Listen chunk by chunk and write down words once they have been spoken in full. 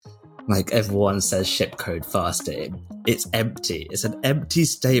like everyone says ship code faster. It's empty. It's an empty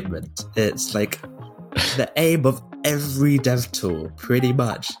statement. It's like the aim of every dev tool pretty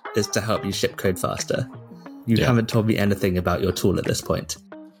much is to help you ship code faster. You haven't told me anything about your tool at this point.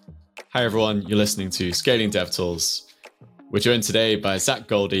 Hi everyone, you're listening to Scaling DevTools. We're joined today by Zach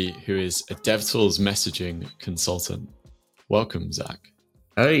Goldie, who is a DevTools messaging consultant. Welcome, Zach.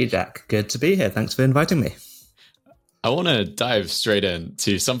 Hey, Jack. Good to be here. Thanks for inviting me. I want to dive straight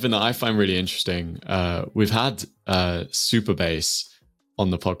into something that I find really interesting. We've had Superbase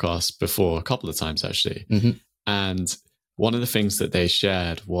on the podcast before, a couple of times actually. Mm-hmm. And one of the things that they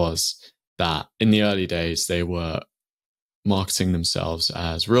shared was that in the early days, they were marketing themselves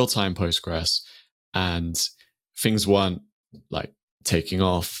as real-time Postgres, and things weren't like taking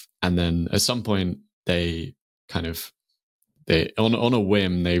off. And then at some point, they on a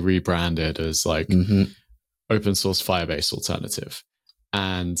whim, they rebranded as like open source Firebase alternative,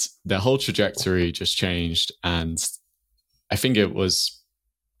 and their whole trajectory just changed. And I think it was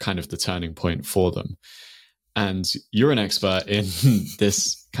kind of the turning point for them. And you're an expert in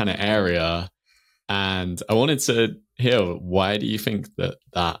this kind of area, and I wanted to hear, why do you think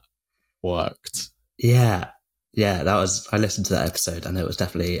that worked? Yeah, I listened to that episode, and it was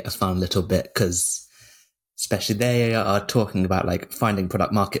definitely a fun little bit, because especially they are talking about like finding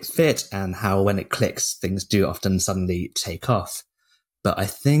product market fit and how when it clicks, things do often suddenly take off. But I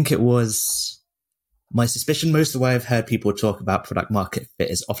think it was my suspicion, most of the way I've heard people talk about product market fit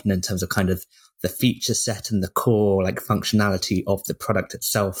is often in terms of kind of the feature set and the core like functionality of the product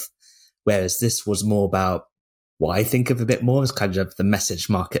itself. Whereas this was more about what I think of a bit more as kind of the message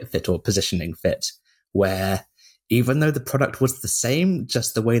market fit or positioning fit, where even though the product was the same,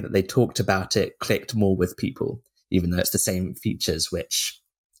 just the way that they talked about it clicked more with people, even though it's the same features, which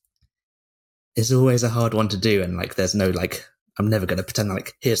is always a hard one to do. And like, there's no like, I'm never going to pretend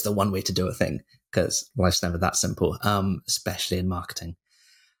like, here's the one way to do a thing, because life's never that simple, especially in marketing.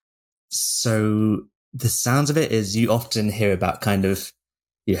 So the sounds of it is you often hear about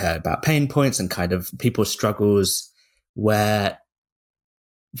you hear about pain points and kind of people's struggles, where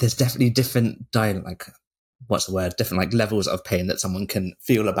there's definitely different different levels of pain that someone can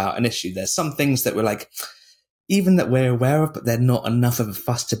feel about an issue. There's some things that we're like, even that we're aware of, but they're not enough of a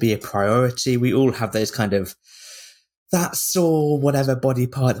fuss to be a priority. We all have those kind of that sore whatever body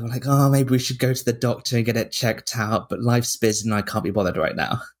part that we're like, oh, maybe we should go to the doctor and get it checked out, but life's busy and I can't be bothered right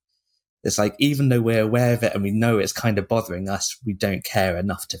now. It's like, even though we're aware of it and we know it's kind of bothering us, we don't care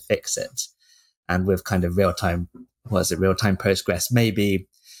enough to fix it. And with kind of real-time Postgres, maybe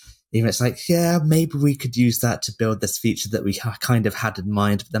even it's like, yeah, maybe we could use that to build this feature that we kind of had in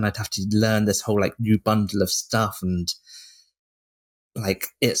mind, but then I'd have to learn this whole like new bundle of stuff, and like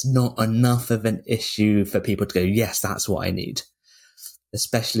it's not enough of an issue for people to go, yes, that's what I need.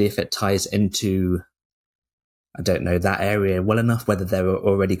 Especially if it ties into, I don't know, that area well enough, whether there are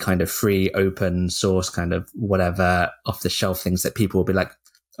already kind of free, open source, kind of whatever off the shelf things that people will be like,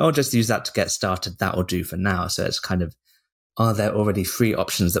 oh, just use that to get started. That will do for now. So it's kind of, are there already free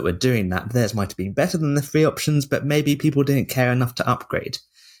options that we're doing that? Theirs might have been better than the free options, but maybe people didn't care enough to upgrade,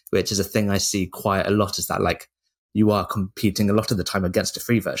 which is a thing I see quite a lot, is that like you are competing a lot of the time against a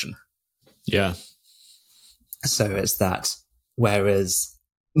free version. Yeah. So it's that. Whereas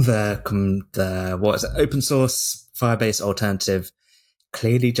the open source Firebase alternative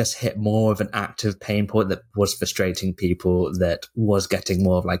clearly just hit more of an active pain point that was frustrating people, that was getting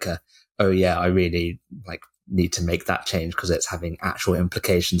more of like oh yeah, I really like need to make that change because it's having actual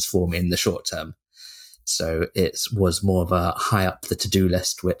implications for me in the short term. So it was more of a high up the to-do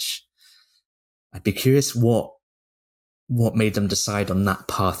list, which I'd be curious what made them decide on that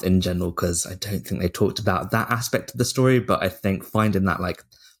path in general, because I don't think they talked about that aspect of the story. But I think finding that like,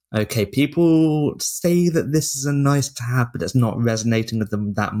 okay, people say that this is a nice to have, but it's not resonating with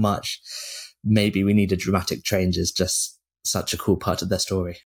them that much. Maybe we need a dramatic change is just such a cool part of their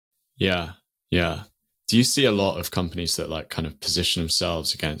story. Yeah. Yeah. Do you see a lot of companies that like kind of position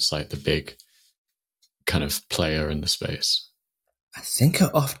themselves against like the big kind of player in the space? I think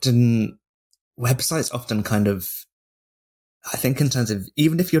websites often kind of, I think in terms of,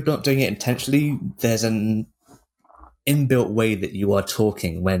 even if you're not doing it intentionally, there's an inbuilt way that you are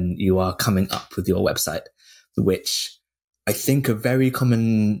talking when you are coming up with your website, which I think a very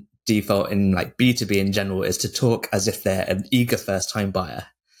common default in like B2B in general is to talk as if they're an eager first-time buyer,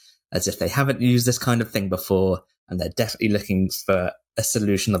 as if they haven't used this kind of thing before, and they're definitely looking for a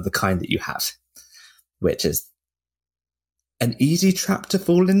solution of the kind that you have, which is an easy trap to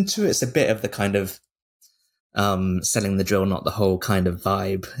fall into. It's a bit of the kind of selling the drill, not the hole kind of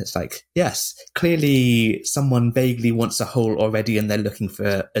vibe. It's like, yes, clearly someone vaguely wants a hole already and they're looking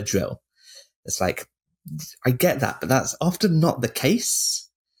for a drill. It's like, I get that, but that's often not the case.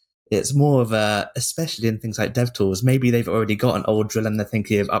 It's more of especially in things like dev tools, maybe they've already got an old drill and they're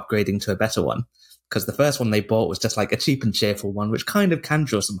thinking of upgrading to a better one. Because the first one they bought was just like a cheap and cheerful one, which kind of can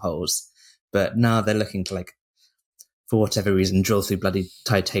drill some holes. But now they're looking to, like, for whatever reason, drill through bloody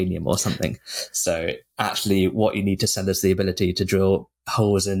titanium or something. So actually what you need to sell is the ability to drill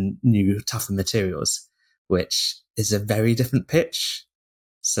holes in new, tougher materials, which is a very different pitch.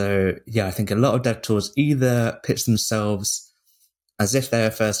 So yeah, I think a lot of dev tools either pitch themselves as if they're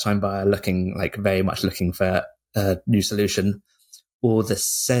a first-time buyer very much looking for a new solution, or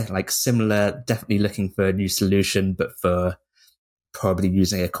similar, definitely looking for a new solution, but for probably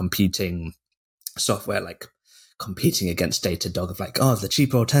using a competing software, like competing against Datadog, of like, oh, the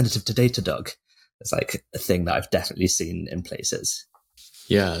cheaper alternative to Datadog. It's like a thing that I've definitely seen in places.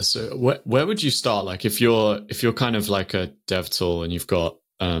 Yeah. So where would you start? Like if you're kind of like a dev tool and you've got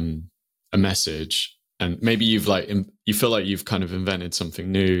a message, and maybe you feel like you've kind of invented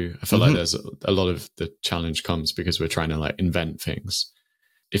something new. I feel like there's a lot of the challenge comes because we're trying to like invent things.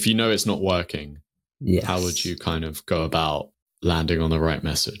 If you know it's not working, yes, how would you kind of go about landing on the right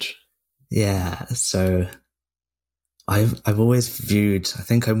message? Yeah. So I've always viewed, I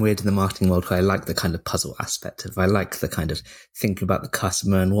think I'm weird in the marketing world where I like the kind of puzzle aspect of, I like the kind of thinking about the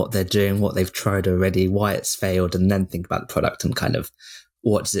customer and what they're doing, what they've tried already, why it's failed, and then think about the product and kind of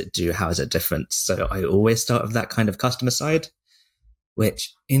what does it do? How is it different? So I always start with that kind of customer side,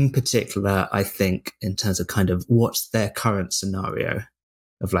 which in particular, I think in terms of kind of what's their current scenario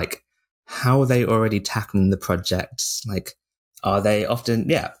of like, how are they already tackling the projects? Like, are they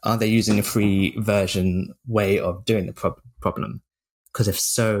using a free version way of doing the problem? Because if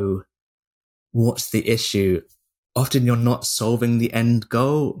so, what's the issue? Often you're not solving the end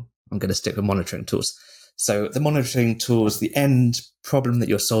goal. I'm going to stick with monitoring tools. So the monitoring tools, the end problem that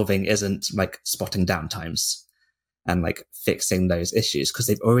you're solving isn't like spotting downtimes and like fixing those issues, because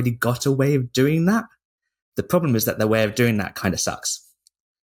they've already got a way of doing that. The problem is that their way of doing that kind of sucks,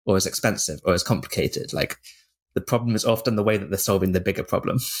 or is expensive, or is complicated. Like, the problem is often the way that they're solving the bigger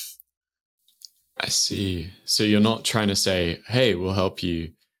problem. I see. So you're not trying to say, hey, we'll help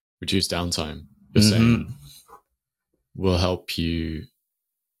you reduce downtime. You're saying, we'll help you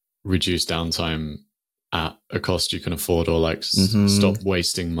reduce downtime at a cost you can afford, or like stop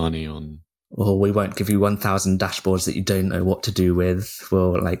wasting money on. Or we won't give you 1,000 dashboards that you don't know what to do with.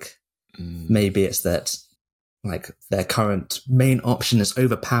 Well, like, maybe it's that like their current main option is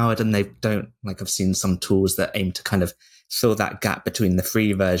overpowered and they don't, like, I've seen some tools that aim to kind of fill that gap between the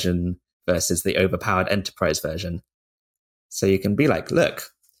free version versus the overpowered enterprise version. So you can be like, look,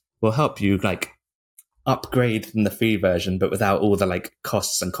 we'll help you like upgrade from the free version, but without all the like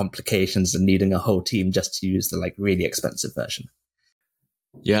costs and complications and needing a whole team just to use the like really expensive version.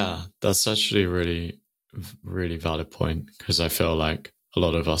 Yeah, that's actually a really, really valid point, because I feel like a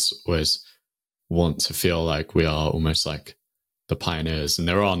lot of us always want to feel like we are almost like the pioneers, and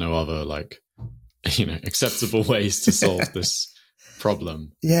there are no other like, acceptable ways to solve this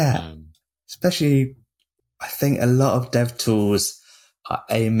problem. Yeah. Especially, I think a lot of dev tools are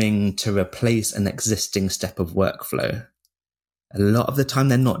aiming to replace an existing step of workflow. A lot of the time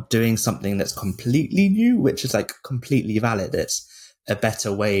they're not doing something that's completely new, which is like completely valid. It's a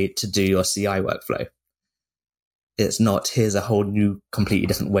better way to do your CI workflow. It's not, here's a whole new, completely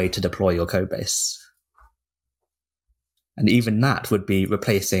different way to deploy your code base. And even that would be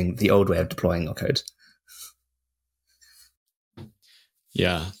replacing the old way of deploying your code.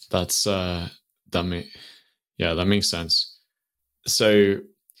 Yeah, that makes sense. So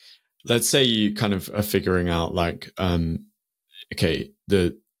let's say you kind of are figuring out like, okay,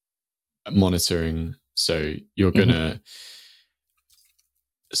 the monitoring. So you're going to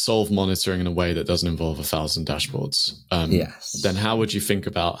solve monitoring in a way that doesn't involve 1,000 dashboards. Yes. Then how would you think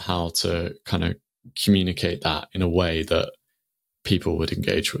about how to kind of communicate that in a way that people would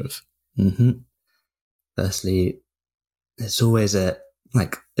engage with? Firstly, it's always a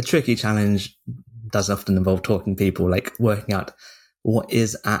tricky challenge. Does often involve talking to people, like working out what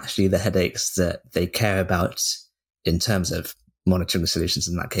is actually the headaches that they care about in terms of monitoring solutions.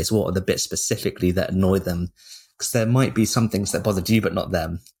 In that case, what are the bits specifically that annoy them? Because there might be some things that bothered you, but not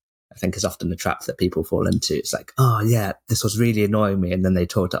them. I think is often the trap that people fall into. It's like, oh yeah, this was really annoying me. And then they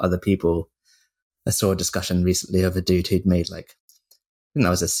talk to other people. I saw a discussion recently of a dude who'd made I think that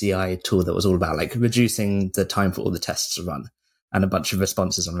was a CI tool that was all about like reducing the time for all the tests to run. And a bunch of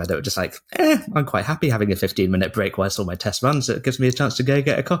responses on Reddit were just like, I'm quite happy having a 15-minute break whilst all my tests run, so it gives me a chance to go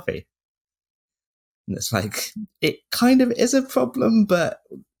get a coffee. And it's like, it kind of is a problem, but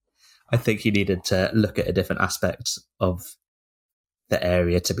I think you needed to look at a different aspect of the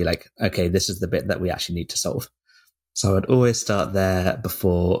area to be like, okay, this is the bit that we actually need to solve. So I'd always start there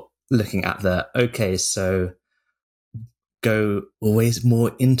before looking at okay, so go always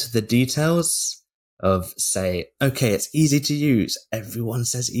more into the details of, say, okay, it's easy to use. Everyone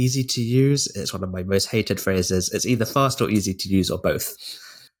says easy to use. It's one of my most hated phrases. It's either fast or easy to use or both.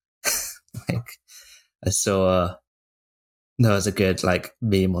 Like, I saw, there was a good like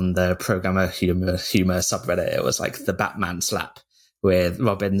meme on the programmer humor subreddit. It was like the Batman slap, with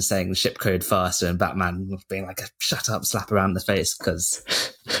Robin saying ship code faster and Batman being like a shut up slap around the face because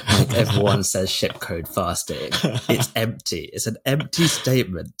like everyone says ship code faster. It's empty. It's an empty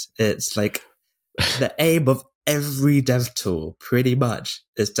statement. It's like the aim of every dev tool pretty much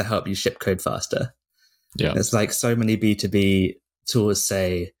is to help you ship code faster. Yeah. It's like so many B2B tools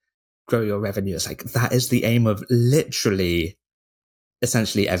say grow your revenue. It's like that is the aim of literally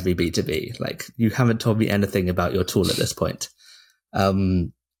essentially every B2B. Like you haven't told me anything about your tool at this point.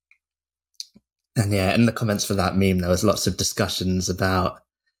 And yeah, in the comments for that meme, there was lots of discussions about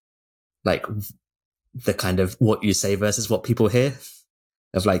like the kind of what you say versus what people hear.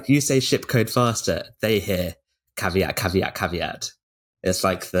 Of like, you say ship code faster, they hear caveat, caveat, caveat. It's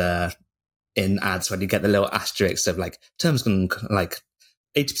like in ads when you get the little asterisks of like terms like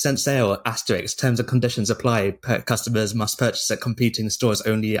 80% sale asterisk, terms and conditions apply, customers must purchase at competing stores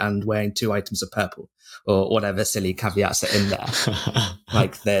only and wearing 2 items of purple, or whatever silly caveats are in there.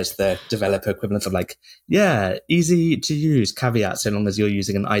 Like there's the developer equivalent of like, yeah, easy to use caveats so long as you're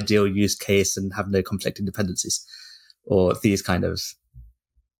using an ideal use case and have no conflicting dependencies, or these kind of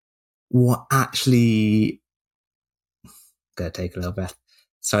what actually, gonna take a little breath.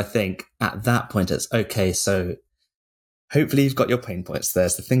 So I think at that point it's okay, so hopefully you've got your pain points.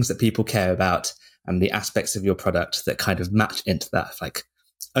 There's the things that people care about and the aspects of your product that kind of match into that. Like,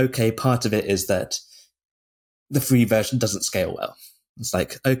 okay, part of it is that the free version doesn't scale well. It's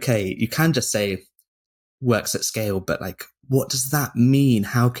like, okay, you can just say works at scale, but like, what does that mean?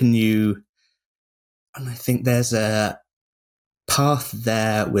 How can you, and I think there's a path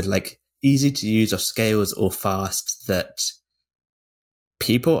there with like easy to use or scales or fast that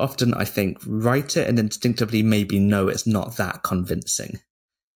people often, I think, write it and instinctively maybe know it's not that convincing.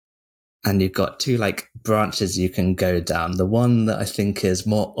 And you've got 2 like branches you can go down. The one that I think is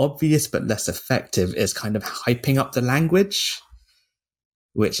more obvious but less effective is kind of hyping up the language,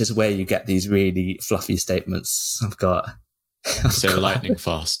 which is where you get these really fluffy statements. So lightning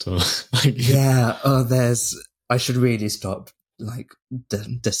fast. Or yeah. I should really stop like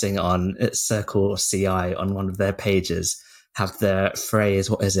dissing on Circle CI on one of their pages. Have the phrase,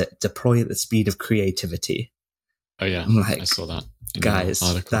 what is it? Deploy at the speed of creativity. Oh yeah, I saw that. Guys,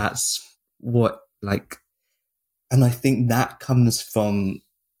 that's what like, and I think that comes from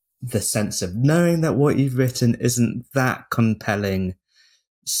the sense of knowing that what you've written isn't that compelling.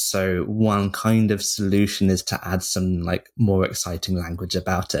 So one kind of solution is to add some like more exciting language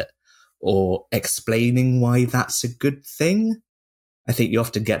about it, or explaining why that's a good thing. I think you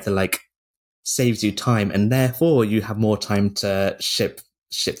often get the like, saves you time and therefore you have more time to ship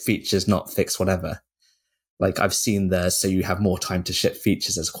features, not fix whatever. Like I've seen so you have more time to ship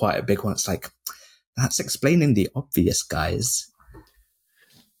features as quite a big one. It's like, that's explaining the obvious, guys.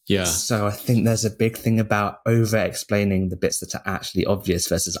 Yeah. So I think there's a big thing about over explaining the bits that are actually obvious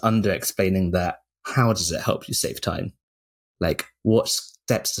versus under explaining that. How does it help you save time? Like what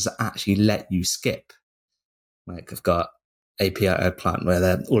steps does it actually let you skip? Like I've got API plant where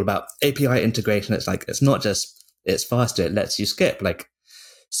they're all about API integration. It's like, it's not just it's faster, it lets you skip, like,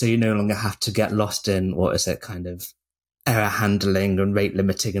 so you no longer have to get lost in what is it kind of error handling and rate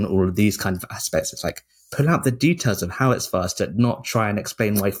limiting and all of these kind of aspects. It's like, pull out the details of how it's faster, not try and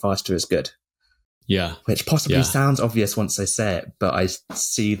explain why faster is good. Yeah. Which possibly sounds obvious once I say it, but I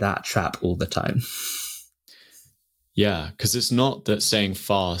see that trap all the time. Yeah, because it's not that saying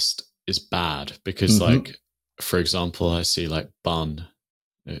fast is bad, because like, for example, I see like Bun.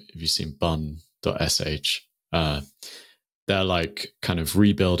 Have you seen bun.sh? They're like kind of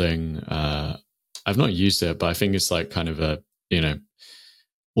rebuilding. I've not used it, but I think it's like kind of a,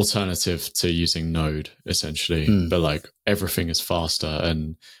 alternative to using Node essentially. But like everything is faster,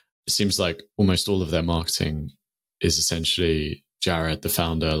 and it seems like almost all of their marketing is essentially Jared, the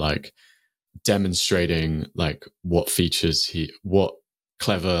founder, like demonstrating like what features what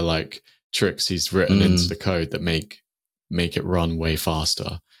clever like tricks he's written into the code that make it run way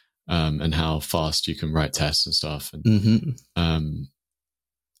faster, and how fast you can write tests and stuff. And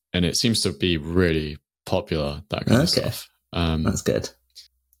and it seems to be really popular, that kind of stuff. That's good.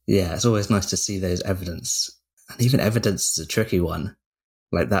 Yeah, it's always nice to see those evidence. And even evidence is a tricky one.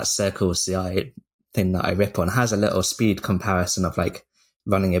 Like that Circle CI thing that I rip on has a little speed comparison of like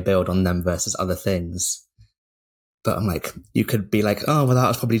running a build on them versus other things. But I'm like, you could be like, oh, well, that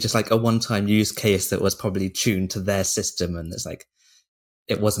was probably just like a one-time use case that was probably tuned to their system. And it's like,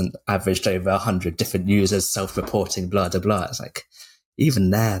 it wasn't averaged over 100 different users self-reporting, blah, blah, blah. It's like,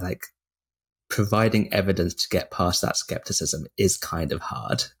 even there, like providing evidence to get past that skepticism is kind of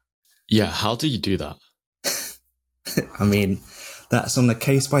hard. Yeah. How do you do that? I mean, that's on a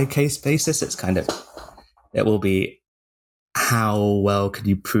case-by-case basis. It's kind of, it will be how well can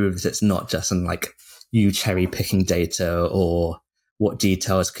you prove that it's not just in like you cherry picking data, or what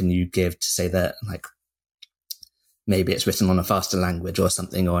details can you give to say that like maybe it's written on a faster language or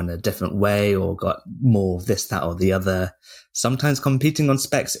something, or in a different way, or got more of this, that, or the other. Sometimes competing on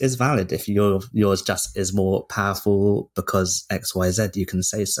specs is valid. If yours just is more powerful because X, Y, Z, you can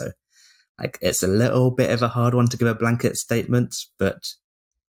say so. Like, it's a little bit of a hard one to give a blanket statement, but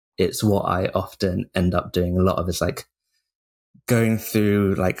it's what I often end up doing a lot of, is like going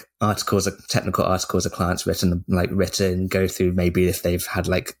through like articles, like technical articles of clients written, go through maybe if they've had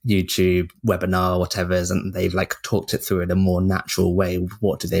like YouTube webinar or whatever, and they've like talked it through in a more natural way.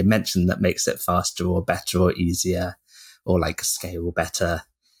 What do they mention that makes it faster or better or easier or like scale better?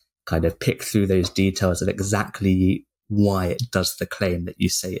 Kind of pick through those details of exactly why it does the claim that you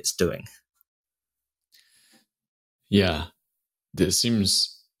say it's doing. Yeah. It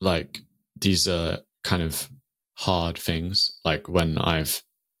seems like these are kind of hard things. Like when I've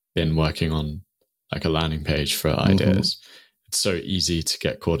been working on like a landing page for ideas, it's so easy to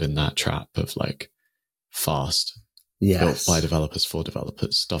get caught in that trap of like fast, built by developers for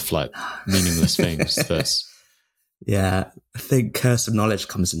developers, stuff like meaningless things. Yeah, I think curse of knowledge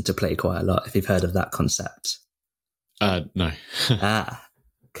comes into play quite a lot, if you've heard of that concept. No.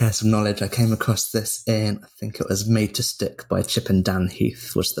 Curse of knowledge. I came across this in, I think it was Made to Stick by Chip and Dan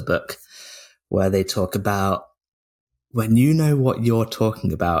Heath was the book, where they talk about when you know what you're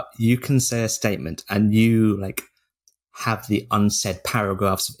talking about, you can say a statement and you like have the unsaid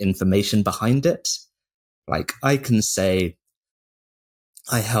paragraphs of information behind it. Like I can say,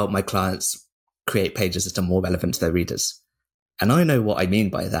 I help my clients create pages that are more relevant to their readers. And I know what I mean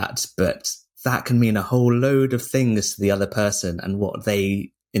by that, but that can mean a whole load of things to the other person and what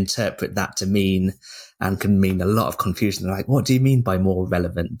they interpret that to mean, and can mean a lot of confusion. They're like, what do you mean by more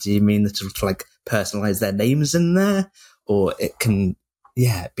relevant? Do you mean to like personalize their names in there? Or it can,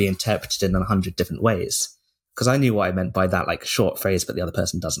 be interpreted in 100 different ways. Because I knew what I meant by that, like short phrase, but the other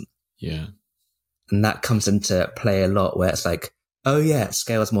person doesn't. Yeah. And that comes into play a lot where it's like, oh yeah, it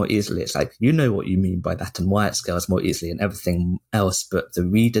scales more easily. It's like, you know what you mean by that and why it scales more easily and everything else, but the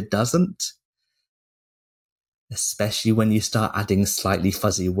reader doesn't. Especially when you start adding slightly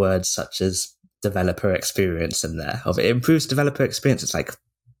fuzzy words such as developer experience in there. Of it improves developer experience. It's like,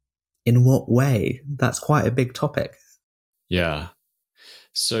 in what way? That's quite a big topic. Yeah.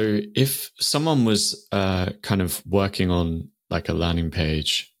 So if someone was kind of working on like a landing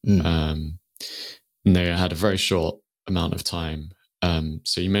page, and they had a very short amount of time.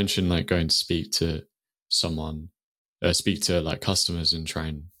 So you mentioned like going to speak to someone, speak to like customers and try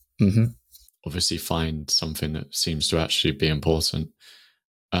and obviously find something that seems to actually be important.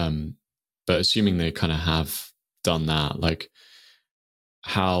 But assuming they kind of have done that, like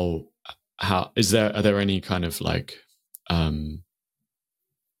how are there any kind of like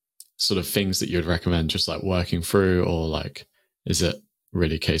sort of things that you'd recommend just like working through, or like is it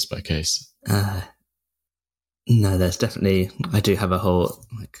really case by case? No, there's definitely, I do have a whole,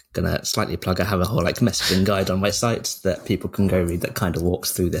 like, gonna slightly plug, I have a whole like messaging guide on my site that people can go read that kind of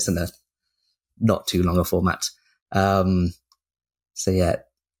walks through this in a not too long a format. So yeah,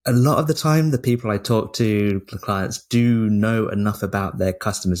 a lot of the time the people I talk to, the clients, do know enough about their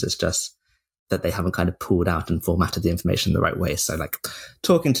customers. It's just that they haven't kind of pulled out and formatted the information the right way. So like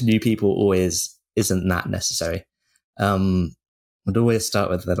talking to new people always isn't that necessary. I'd always start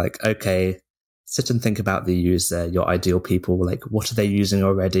with the like, okay, sit and think about the user, your ideal people, like what are they using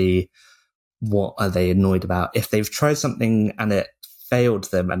already? What are they annoyed about? If they've tried something and it failed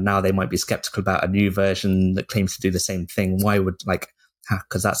them and now they might be skeptical about a new version that claims to do the same thing, why would like,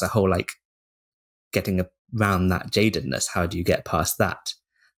 because that's a whole like getting around that jadedness. How do you get past that?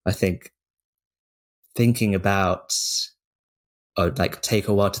 I think thinking about, or like take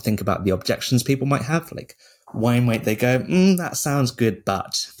a while to think about the objections people might have. Like, why might they go, that sounds good,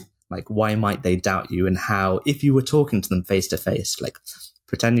 but like, why might they doubt you? And how, if you were talking to them face to face, like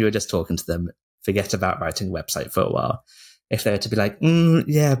pretend you were just talking to them, forget about writing a website for a while. If they were to be like,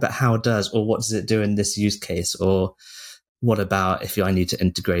 yeah, but how does, or what does it do in this use case? Or what about if I need to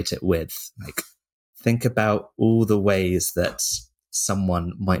integrate it with, like, think about all the ways that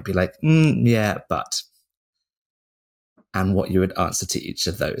someone might be like, yeah, but, and what you would answer to each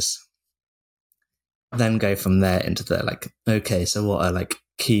of those. Then go from there into the like, okay, so what are like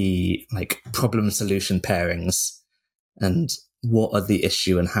key like problem solution pairings, and what are the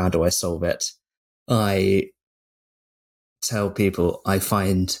issue and how do I solve it? I tell people I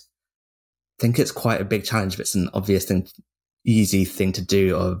think it's quite a big challenge, but it's an obvious thing, easy thing to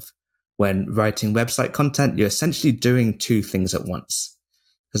do, of when writing website content, you're essentially doing two things at once.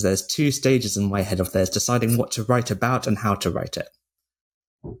 Because there's two stages in my head of there's deciding what to write about and how to write it.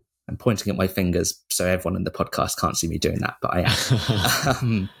 I'm pointing at my fingers so everyone in the podcast can't see me doing that, but I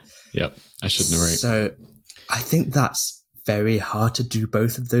am. Yep, I should narrate. So I think that's very hard to do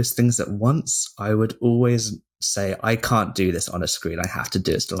both of those things at once. I would always say I can't do this on a screen. I have to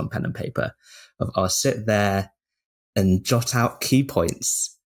do it still on pen and paper. I'll sit there and jot out key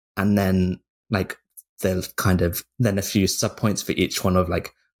points, and then like then a few sub points for each one of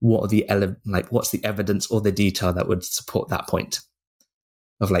like what's the evidence or the detail that would support that point.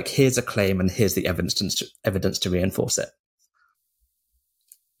 Of like, here's a claim and here's the evidence to reinforce it.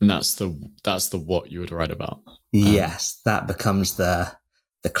 And that's the what you would write about. Yes, that becomes the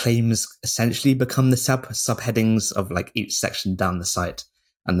claims essentially become the subheadings of like each section down the site,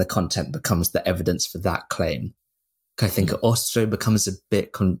 and the content becomes the evidence for that claim. I think it also becomes a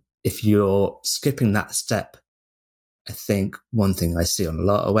bit, if you're skipping that step, I think one thing I see on a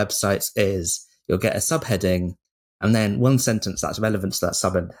lot of websites is you'll get a subheading, and then one sentence that's relevant to that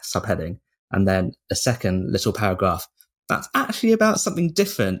subheading, and then a second little paragraph that's actually about something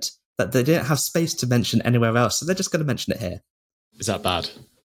different that they didn't have space to mention anywhere else, so they're just going to mention it here. Is that bad?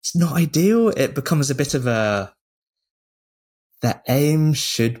 It's not ideal. It becomes a bit of the aim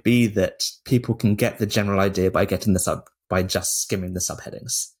should be that people can get the general idea by just skimming the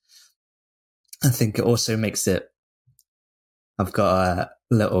subheadings. I think it also makes it, I've got a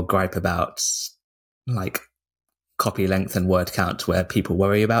little gripe about like copy length and word count where people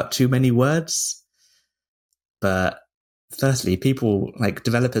worry about too many words. But firstly, people like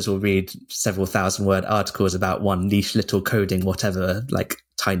developers will read several thousand word articles about one niche little coding, whatever, like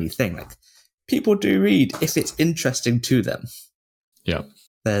tiny thing. Like people do read if it's interesting to them. Yeah.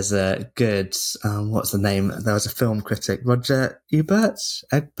 There's a good, what's the name? There was a film critic, Roger Ebert,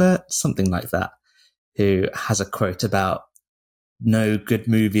 something like that, who has a quote about no good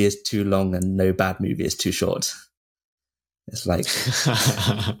movie is too long and no bad movie is too short. It's like,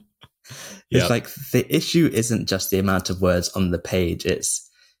 it's like the issue isn't just the amount of words on the page. Is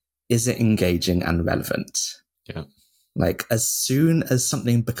it engaging and relevant? Yeah. Like as soon as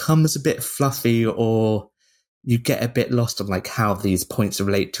something becomes a bit fluffy or you get a bit lost on like how these points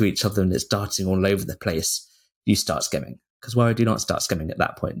relate to each other and it's darting all over the place, you start skimming. Because why would you not start skimming at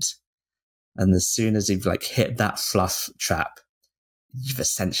that point? And as soon as you've like hit that fluff trap, you've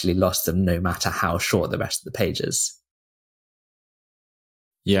essentially lost them no matter how short the rest of the page is.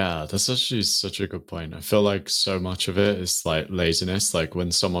 Yeah, that's actually such a good point. I feel like so much of it is like laziness. Like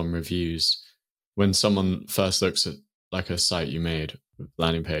when someone first looks at like a site you made,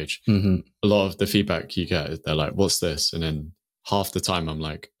 landing page, a lot of the feedback you get is they're like, what's this? And then half the time I'm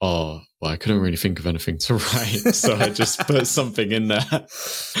like, oh, well, I couldn't really think of anything to write. So I just put something in there.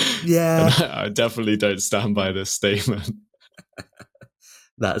 Yeah. And I definitely don't stand by this statement.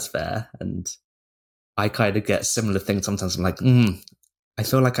 That's fair. And I kind of get similar things sometimes. I'm like, I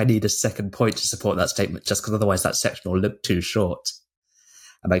feel like I need a second point to support that statement just because otherwise that section will look too short.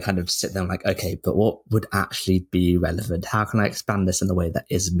 And I kind of sit there and like, okay, but what would actually be relevant? How can I expand this in a way that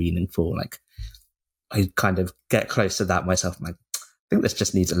is meaningful? Like I kind of get close to that myself. I'm like, I think this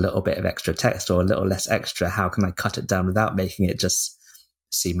just needs a little bit of extra text or a little less extra. How can I cut it down without making it just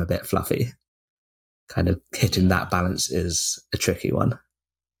seem a bit fluffy? Kind of hitting that balance is a tricky one.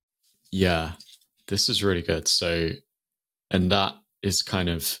 Yeah, this is really good. So, and that is kind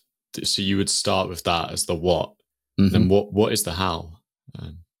of, so you would start with that as the what, then what is the how?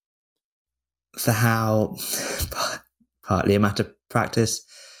 The how, partly a matter of practice,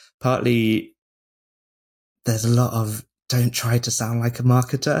 partly there's a lot of don't try to sound like a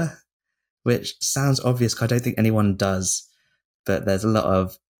marketer, which sounds obvious because I don't think anyone does, but there's a lot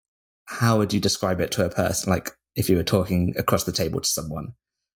of how would you describe it to a person? Like if you were talking across the table to someone,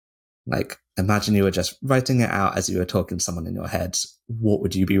 like imagine you were just writing it out as you were talking to someone in your head. What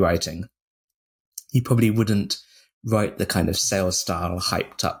would you be writing? You probably wouldn't write the kind of sales style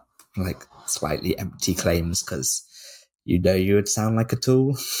hyped up, like slightly empty claims because you would sound like a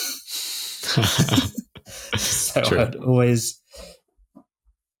tool. So True. I'd always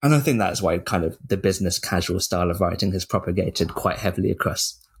And I think that's why kind of the business casual style of writing has propagated quite heavily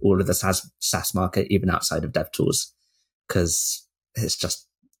across all of the SaaS market, even outside of DevTools, because it's just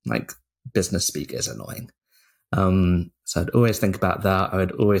like business speak is annoying. So I'd always think about that. I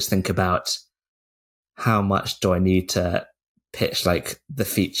would always think about how much do I need to pitch like the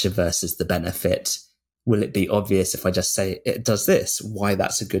feature versus the benefit. Will it be obvious if I just say it does this, why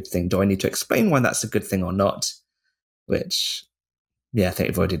that's a good thing? Do I need to explain why that's a good thing or not? Which, yeah, I think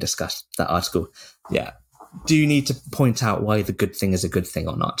we've already discussed that article. Yeah. Do you need to point out why the good thing is a good thing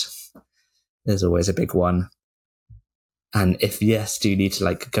or not? There's always a big one. And if yes, do you need to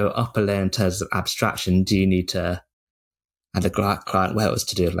like go up a layer in terms of abstraction? Do you need to, and the client where it was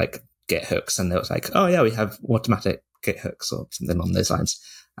to do like Git hooks, and it was like, oh yeah, we have automatic Git hooks or something along those lines.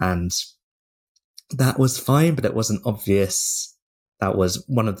 And that was fine, but it wasn't obvious. That was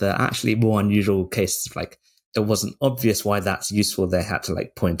one of the actually more unusual cases of like, it wasn't obvious why that's useful. They had to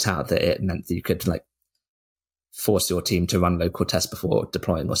like point out that it meant that you could like force your team to run local tests before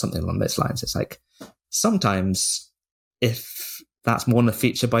deploying or something along those lines. It's like, sometimes if that's more on a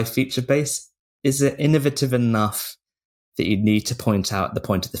feature by feature base, is it innovative enough that you need to point out the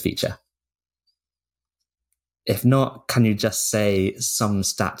point of the feature? If not, can you just say some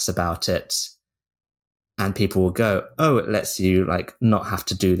stats about it and people will go, oh, it lets you like not have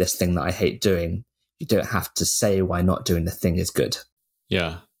to do this thing that I hate doing. You don't have to say why not doing the thing is good.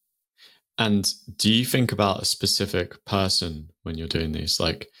 Yeah. And do you think about a specific person when you're doing these?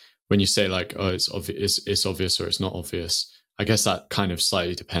 Like when you say like, oh, it's obvious or it's not obvious, I guess that kind of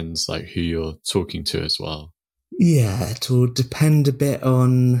slightly depends like who you're talking to as well. Yeah, it will depend a bit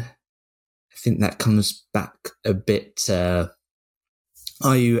on, I think that comes back a bit,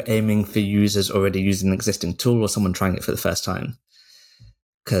 are you aiming for users already using an existing tool or someone trying it for the first time?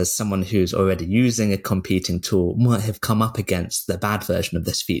 Because someone who's already using a competing tool might have come up against the bad version of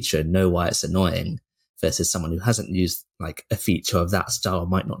this feature and know why it's annoying, versus someone who hasn't used like a feature of that style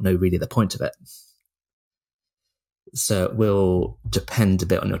might not know really the point of it. So it will depend a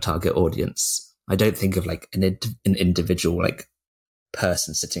bit on your target audience. I don't think of like an individual like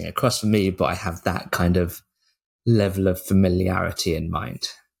person sitting across from me, but I have that kind of level of familiarity in mind.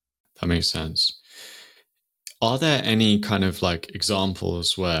 That makes sense. Are there any kind of like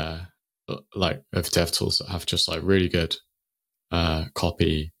examples where like of dev tools that have just like really good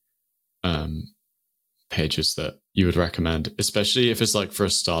copy pages that you would recommend, especially if it's like for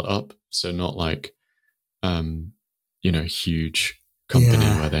a startup, so not like huge company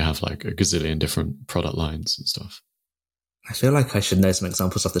where they have like a gazillion different product lines and stuff? I feel like I should know some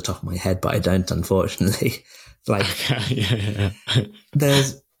examples off the top of my head, but I don't, unfortunately. Like, yeah.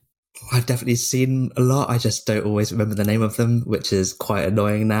 I've definitely seen a lot. I just don't always remember the name of them, which is quite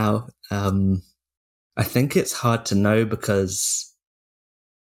annoying now. I think it's hard to know because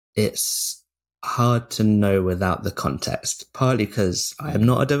it's hard to know without the context, partly because I am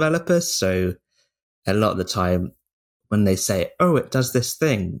not a developer. So a lot of the time when they say, oh, it does this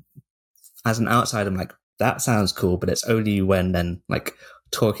thing, as an outsider, I'm like, that sounds cool, but it's only when then like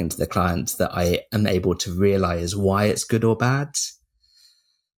talking to the client that I am able to realize why it's good or bad.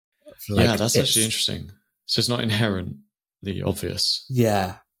 Like, yeah, that's actually interesting. So it's not inherently obvious.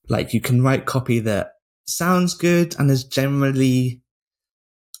 Yeah. Like you can write copy that sounds good and is generally,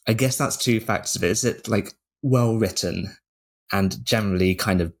 I guess that's two factors of it. Is it like well written and generally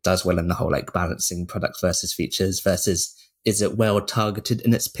kind of does well in the whole like balancing product versus features versus is it well targeted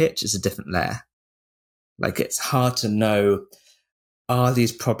in its pitch is a different layer. Like it's hard to know, are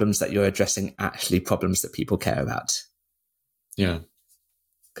these problems that you're addressing actually problems that people care about? Yeah.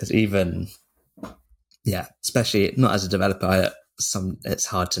 Because even, especially not as a developer, it's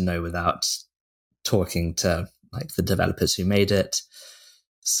hard to know without talking to like the developers who made it.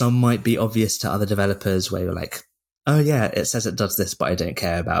 Some might be obvious to other developers where you're like, oh yeah, it says it does this, but I don't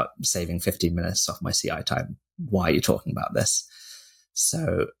care about saving 15 minutes off my CI time. Why are you talking about this?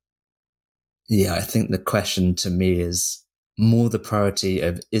 So yeah, I think the question to me is more the priority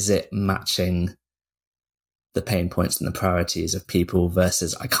of, is it matching the pain points and the priorities of people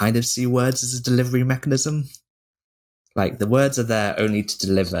versus I kind of see words as a delivery mechanism. Like the words are there only to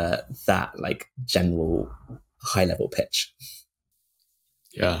deliver that like general high level pitch.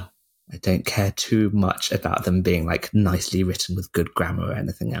 Yeah. I don't care too much about them being like nicely written with good grammar or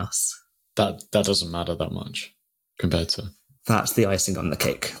anything else. That doesn't matter that much compared to. That's the icing on the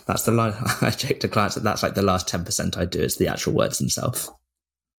cake. That's the line I joke to clients that's like the last 10% I do is the actual words themselves.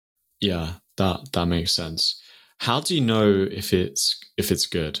 Yeah, that makes sense. How do you know if it's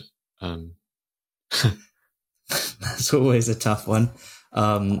good? That's always a tough one.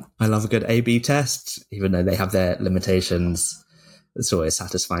 I love a good A/B test, even though they have their limitations. it's always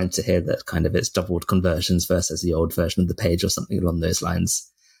satisfying to hear that kind of it's doubled conversions versus the old version of the page or something along those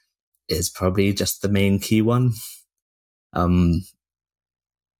lines is probably just the main key one. You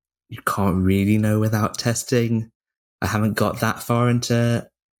can't really know without testing. I haven't got that far into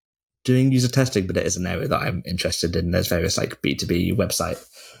doing user testing, but it is an area that I'm interested in. There's various like B2B website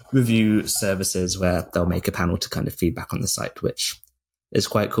review services where they'll make a panel to kind of feedback on the site, which is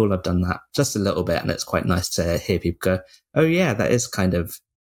quite cool. I've done that just a little bit, and it's quite nice to hear people go, oh yeah, that is kind of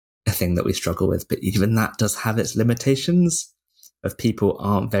a thing that we struggle with. But even that does have its limitations of people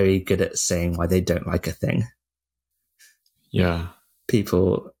aren't very good at saying why they don't like a thing. Yeah.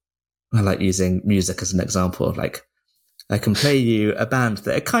 People I like using music as an example of like, I can play you a band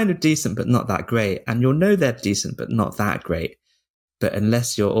that are kind of decent, but not that great. And you'll know they're decent, but not that great. But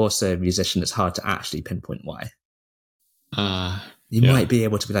unless you're also a musician, it's hard to actually pinpoint why. You might be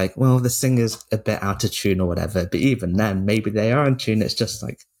able to be like, well, the singer's a bit out of tune or whatever. But even then, maybe they are in tune. It's just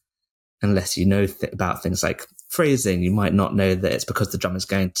like, unless you know about things like phrasing, you might not know that it's because the drum is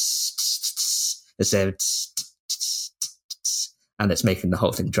going instead of and it's making the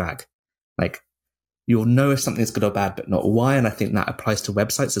whole thing drag. Like, you'll know if something's good or bad, but not why. And I think that applies to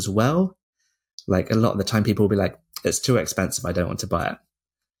websites as well. Like, a lot of the time people will be like, it's too expensive, I don't want to buy it.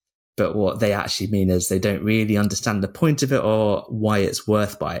 But what they actually mean is they don't really understand the point of it or why it's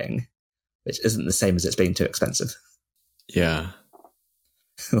worth buying, which isn't the same as it's being too expensive. Yeah.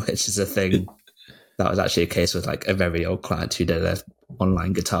 Which is a thing that was actually a case with like a very old client who did an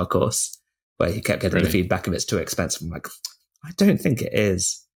online guitar course where he kept getting the feedback of it's too expensive. I'm like, I don't think it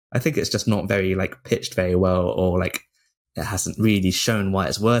is. I think it's just not very like pitched very well, or like it hasn't really shown why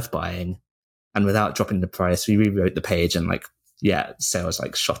it's worth buying. And without dropping the price, we rewrote the page and like, yeah, sales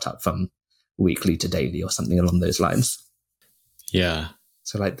like shot up from weekly to daily or something along those lines. Yeah.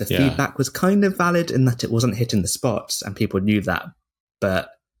 So like the feedback was kind of valid in that it wasn't hitting the spots and people knew that, but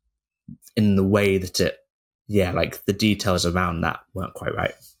in the way that it, like the details around that weren't quite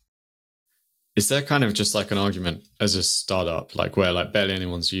right. Is there kind of just like an argument as a startup, like where like barely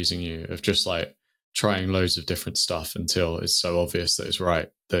anyone's using you, of just like trying loads of different stuff until it's so obvious that it's right,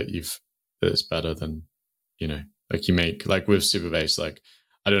 that it's better than, like you make, like with Superbase, like,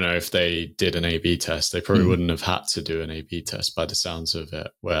 I don't know if they did an A/B test, they probably wouldn't have had to do an A/B test by the sounds of it,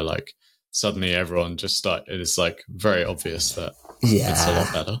 where like suddenly everyone just it's like very obvious that it's a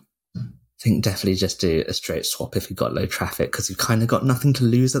lot better. I think definitely just do a straight swap if you've got low traffic, because you've kind of got nothing to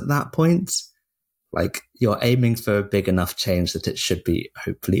lose at that point. Like, you're aiming for a big enough change that it should be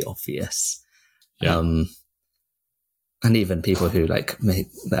hopefully obvious. Yeah. And even people who like make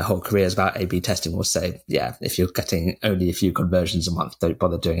their whole careers about A/B testing will say, yeah, if you're getting only a few conversions a month, don't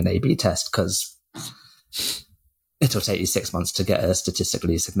bother doing an A/B test because it'll take you 6 months to get a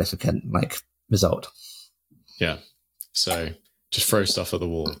statistically significant like result. Yeah. So just throw stuff at the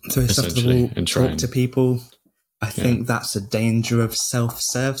wall. Throw stuff at the wall, and talk to people. I think that's a danger of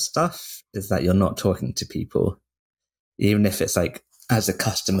self-serve stuff, is that you're not talking to people, even if it's like as a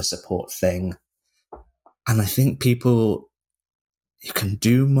customer support thing. And I think you can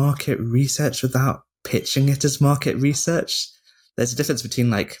do market research without pitching it as market research. There's a difference between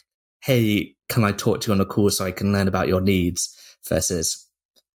like, hey, can I talk to you on a call so I can learn about your needs, versus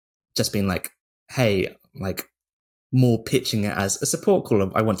just being like, hey, like more pitching it as a support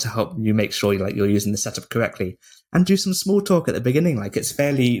call. I want to help you make sure you're using the setup correctly, and do some small talk at the beginning. Like, it's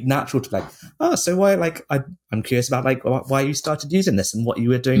fairly natural to like, oh, so why, like, I'm curious about like why you started using this and what you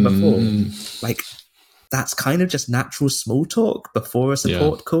were doing before. Like, that's kind of just natural small talk before a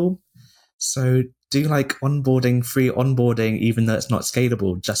support call. So do like free onboarding, even though it's not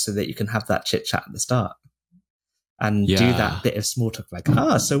scalable, just so that you can have that chit chat at the start and do that bit of small talk. Like,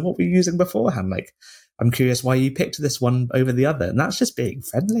 so what were you using beforehand? Like, I'm curious why you picked this one over the other. And that's just being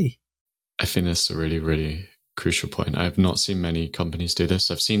friendly. I think that's a really, really crucial point. I have not seen many companies do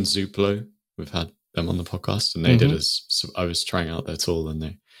this. I've seen Zooplo. We've had them on the podcast, and they did I was trying out their tool, and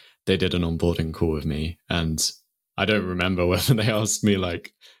they did an onboarding call with me. And I don't remember whether they asked me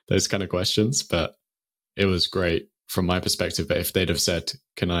like those kind of questions, but it was great from my perspective. But if they'd have said,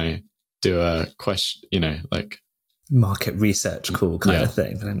 can I do a question, like market research call kind of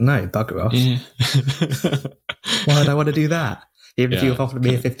thing, like, no, bugger off. Why would I want to do that? Even if you've offered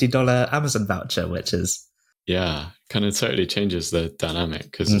me a $50 Amazon voucher, which is... Yeah, kind of totally changes the dynamic,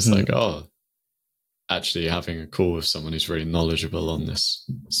 because it's like, actually having a call with someone who's really knowledgeable on this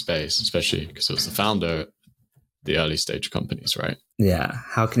space, especially because it was the founder of the early stage companies, right? Yeah.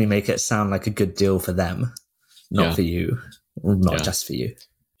 How can you make it sound like a good deal for them, not for you, or not just for you?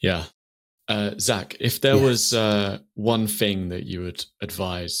 Yeah. Zach, if there was one thing that you would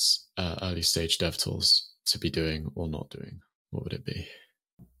advise early stage dev tools to be doing or not doing, what would it be?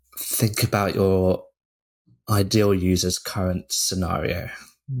 Think about your ideal user's current scenario.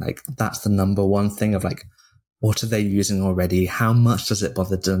 Like, that's the number one thing of like, what are they using already? How much does it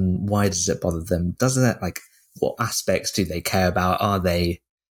bother them? Why does it bother them? Doesn't it, like, what aspects do they care about? Are they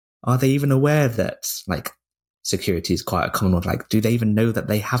even aware that like security is quite a common one? Like, do they even know that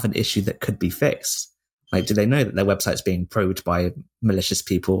they have an issue that could be fixed? Like, do they know that their website's being probed by malicious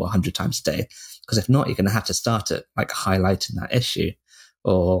people 100 times a day? Because if not, you're going to have to start at like highlighting that issue.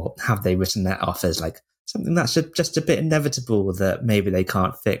 Or have they written that off as like something that's just a bit inevitable that maybe they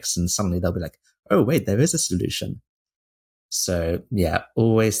can't fix, and suddenly they'll be like, oh, wait, there is a solution. So yeah,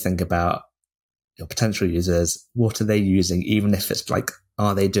 always think about your potential users. What are they using? Even if it's like,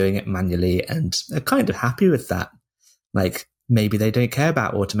 are they doing it manually and they're kind of happy with that? Like, maybe they don't care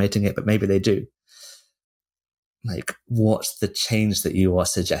about automating it, but maybe they do. Like, what's the change that you are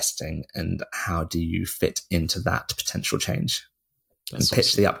suggesting, and how do you fit into that potential change? That's and pitch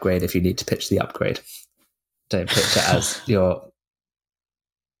awesome. The upgrade if you need to pitch the upgrade. Don't pitch it as your...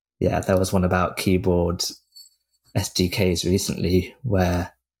 Yeah, there was one about keyboard SDKs recently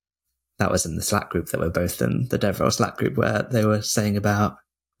where that was in the Slack group that we're both in, the DevRel Slack group, where they were saying about,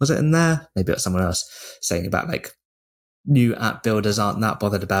 was it in there? Maybe it was someone else saying about like new app builders aren't that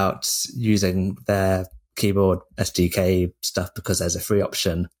bothered about using their keyboard SDK stuff because there's a free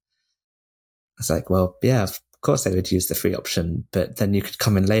option. It's like, well, yeah, of course they would use the free option, but then you could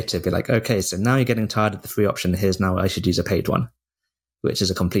come in later and be like, okay, so now you're getting tired of the free option. Here's now I should use a paid one, which is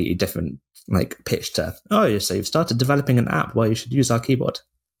a completely different like pitch to, oh, so you've started developing an app, well, you should use our keyboard.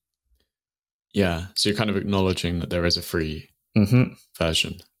 Yeah. So you're kind of acknowledging that there is a free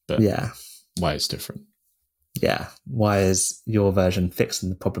version, but why it's different. Yeah. Why is your version fixing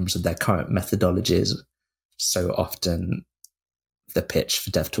the problems of their current methodologies so often the pitch for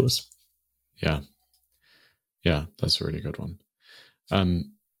DevTools? Yeah. Yeah, that's a really good one.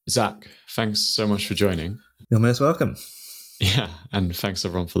 Zach, thanks so much for joining. You're most welcome. Yeah, and thanks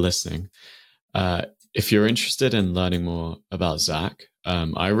everyone for listening. If you're interested in learning more about Zach,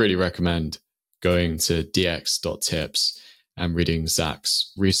 I really recommend going to dx.tips and reading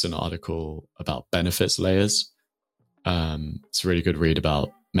Zach's recent article about benefits layers. It's a really good read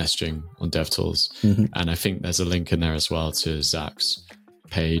about messaging on DevTools. And I think there's a link in there as well to Zach's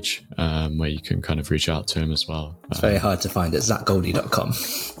page where you can kind of reach out to him as well. It's very hard to find at zachgoldie.com.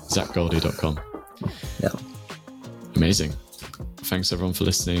 zachgoldie.com. Yeah. Amazing. Thanks everyone for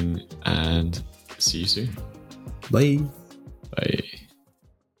listening, and see you soon. Bye. Bye.